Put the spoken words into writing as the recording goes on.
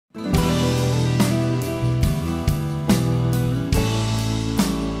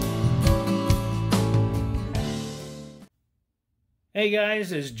Hey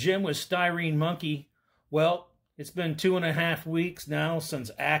guys, it's Jim with Styrene Monkey. Well, it's been 2.5 weeks now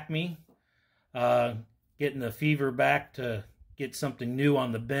since Acme. Getting the fever back to get something new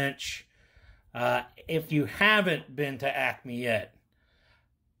on the bench. If you haven't been to Acme yet,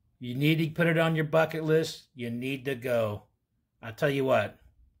 you need to put it on your bucket list. You need to go. I tell you what,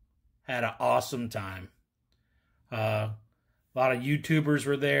 had an awesome time. A lot of YouTubers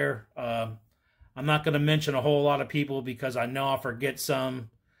were there. I'm not going to mention a whole lot of people because I know I'll forget some.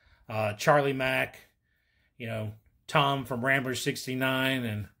 Charlie Mack, Tom from Rambler69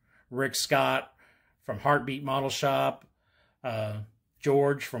 and Rick Scott from Heartbeat Model Shop,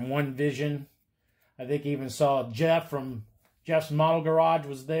 George from One Vision. I think even saw Jeff from Jeff's Model Garage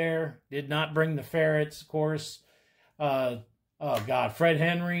was there. Did not bring the ferrets, of course. Oh God, Fred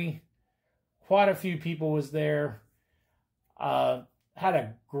Henry. Quite a few people was there. Had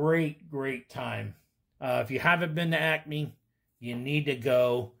a great time. If you haven't been to Acme, you need to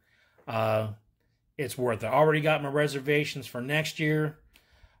go. It's worth it. I already got my reservations for next year.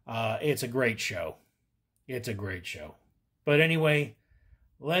 It's a great show. It's a great show. But anyway,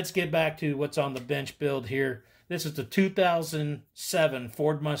 let's get back to what's on the bench build here. This is the 2007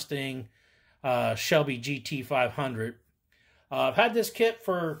 Ford Mustang Shelby GT500. I've had this kit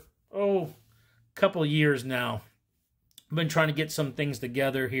for, a couple of years now. I've been trying to get some things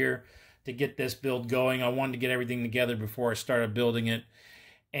together here to get this build going. I wanted to get everything together before I started building it.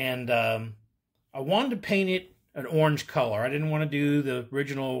 And I wanted to paint it an orange color. I didn't want to do the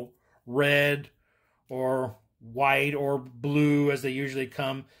original red or white or blue as they usually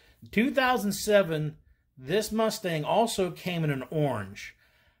come. In 2007, this Mustang also came in an orange.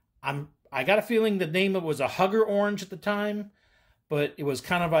 I got a feeling the name of it was a Hugger Orange at the time, but it was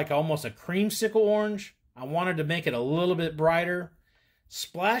kind of like almost a creamsicle orange. I wanted to make it a little bit brighter.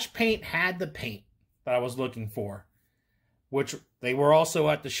 Splash Paint had the paint that I was looking for, which they were also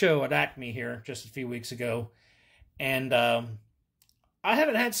at the show at Acme here just a few weeks ago. And I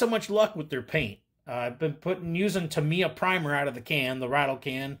haven't had so much luck with their paint. I've been using Tamiya primer out of the can, the rattle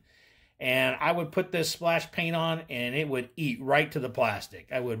can, and I would put this splash paint on and it would eat right to the plastic.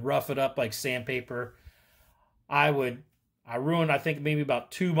 I would rough it up like sandpaper. I ruined, I think, maybe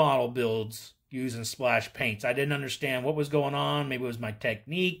about 2 model builds using splash paints. I didn't understand what was going on. Maybe it was my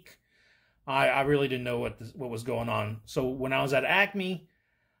technique. I really didn't know what was going on. So when I was at Acme,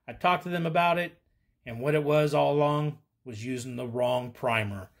 I talked to them about it, and what it was all along was using the wrong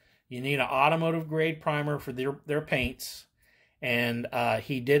primer. You need an automotive grade primer for their paints, and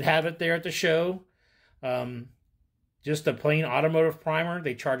he did have it there at the show. Just a plain automotive primer.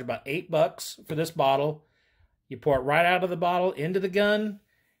 They charge about $8 for this bottle. You pour it right out of the bottle into the gun.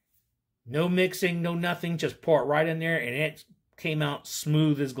 No mixing, no nothing. Just pour it right in there, and it came out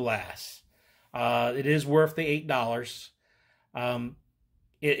smooth as glass. It is worth the $8.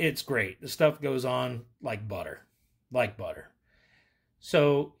 It's great. The stuff goes on like butter. Like butter.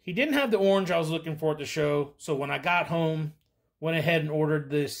 So, he didn't have the orange I was looking for at the show. So, when I got home, went ahead and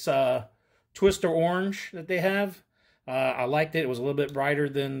ordered this Twister Orange that they have. I liked it. It was a little bit brighter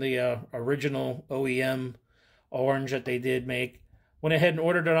than the original OEM orange that they did make. Went ahead and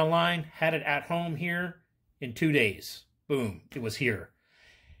ordered it online, had it at home here in 2 days. Boom, it was here.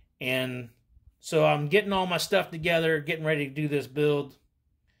 And so I'm getting all my stuff together, getting ready to do this build.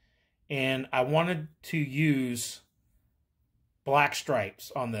 And I wanted to use black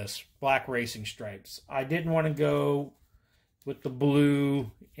stripes on this, black racing stripes. I didn't want to go with the blue,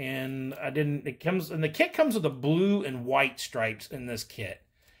 and the kit comes with the blue and white stripes in this kit.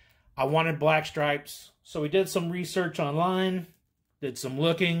 I wanted black stripes, so we did some research online. Did some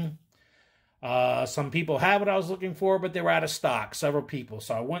looking. Some people had what I was looking for, but they were out of stock, several people.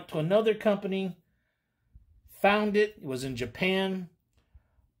 So I went to another company, found it. It was in Japan.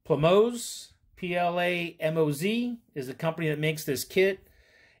 Plamoz, Plamoz, is the company that makes this kit.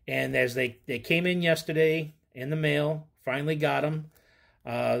 And as they came in yesterday in the mail, finally got them.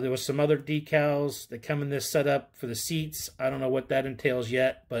 There was some other decals that come in this setup for the seats. I don't know what that entails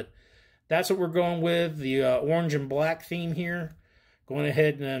yet, but that's what we're going with. The orange and black theme here. Going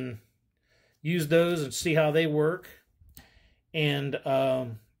ahead and use those and see how they work. And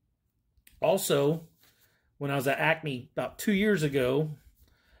also, when I was at Acme about 2 years ago,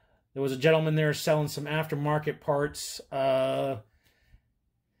 there was a gentleman there selling some aftermarket parts. It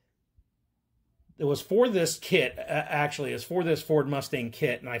was for this kit, actually. It's for this Ford Mustang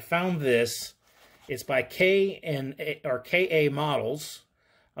kit. And I found this. It's by KA Models.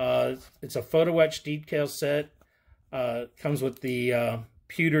 It's a photo etch detail set. Comes with the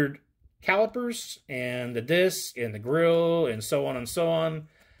pewtered calipers and the disc and the grill and so on and so on.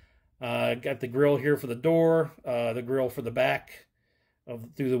 Got the grill here for the door, the grill for the back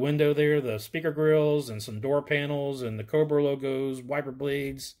through the window there, the speaker grills and some door panels and the Cobra logos, wiper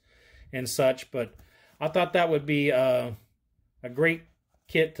blades and such. But I thought that would be a great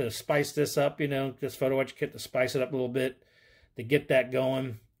kit to spice this up, you know, this photo etch kit to spice it up a little bit, to get that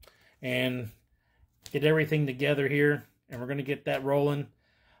going and get everything together here. And we're going to get that rolling.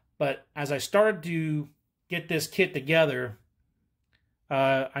 But as I started to get this kit together,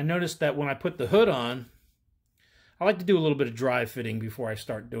 I noticed that when I put the hood on, I like to do a little bit of dry fitting before I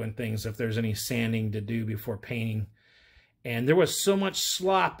start doing things, if there's any sanding to do before painting. And there was so much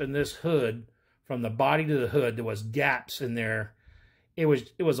slop in this hood, from the body to the hood, there was gaps in there. It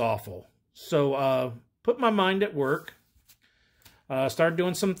was awful. So put my mind at work, started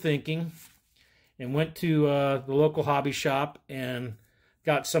doing some thinking, and went to the local hobby shop and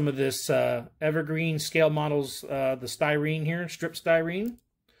got some of this Evergreen Scale Models, the styrene here, strip styrene.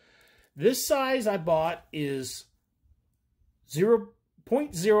 This size I bought is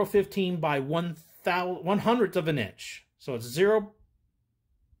 0.015 by 1/100th of an inch. So it's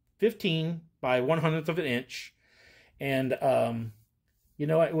 0.15 by 1/100th of an inch. And, you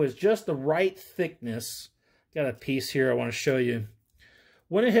know, it was just the right thickness. Got a piece here I want to show you.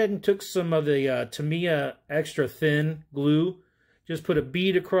 Went ahead and took some of the Tamiya extra thin glue. Just put a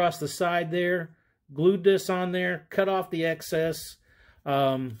bead across the side there. Glued this on there. Cut off the excess.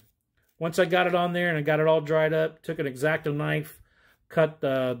 Once I got it on there and I got it all dried up, took an X-Acto knife, cut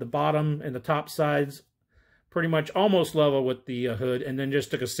the bottom and the top sides pretty much almost level with the hood, and then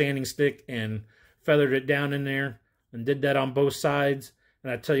just took a sanding stick and feathered it down in there and did that on both sides.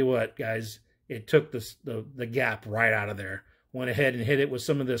 And I tell you what, guys, it took the gap right out of there. Went ahead and hit it with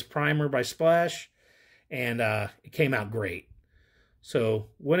some of this primer by Splash, and it came out great. So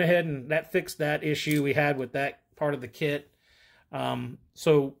went ahead and that fixed that issue we had with that part of the kit.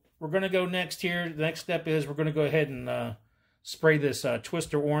 So we're going to go next here. The next step is we're going to go ahead and spray this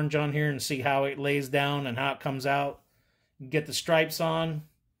Twister Orange on here and see how it lays down and how it comes out. Get the stripes on,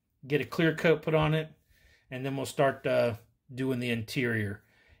 get a clear coat put on it, and then we'll start doing the interior.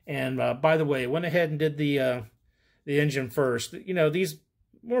 And by the way, went ahead and did the engine first. You know, these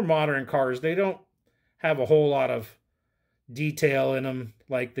more modern cars, they don't have a whole lot of detail in them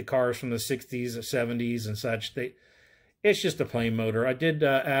like the cars from the 60s or 70s and such. It's just a plain motor. I did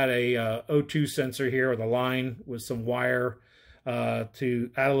add a O2 sensor here with a line with some wire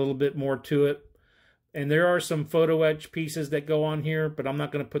to add a little bit more to it. And there are some photo etch pieces that go on here, but I'm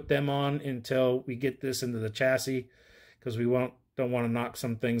not going to put them on until we get this into the chassis, because we don't want to knock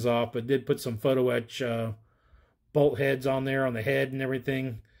some things off. But did put some photo etch bolt heads on there on the head and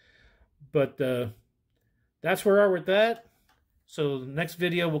everything. But that's where we are with that. So the next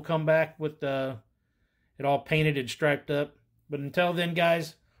video we'll come back with it all painted and striped up. But until then,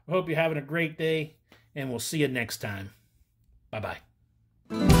 guys, I hope you're having a great day, and we'll see you next time. Bye-bye.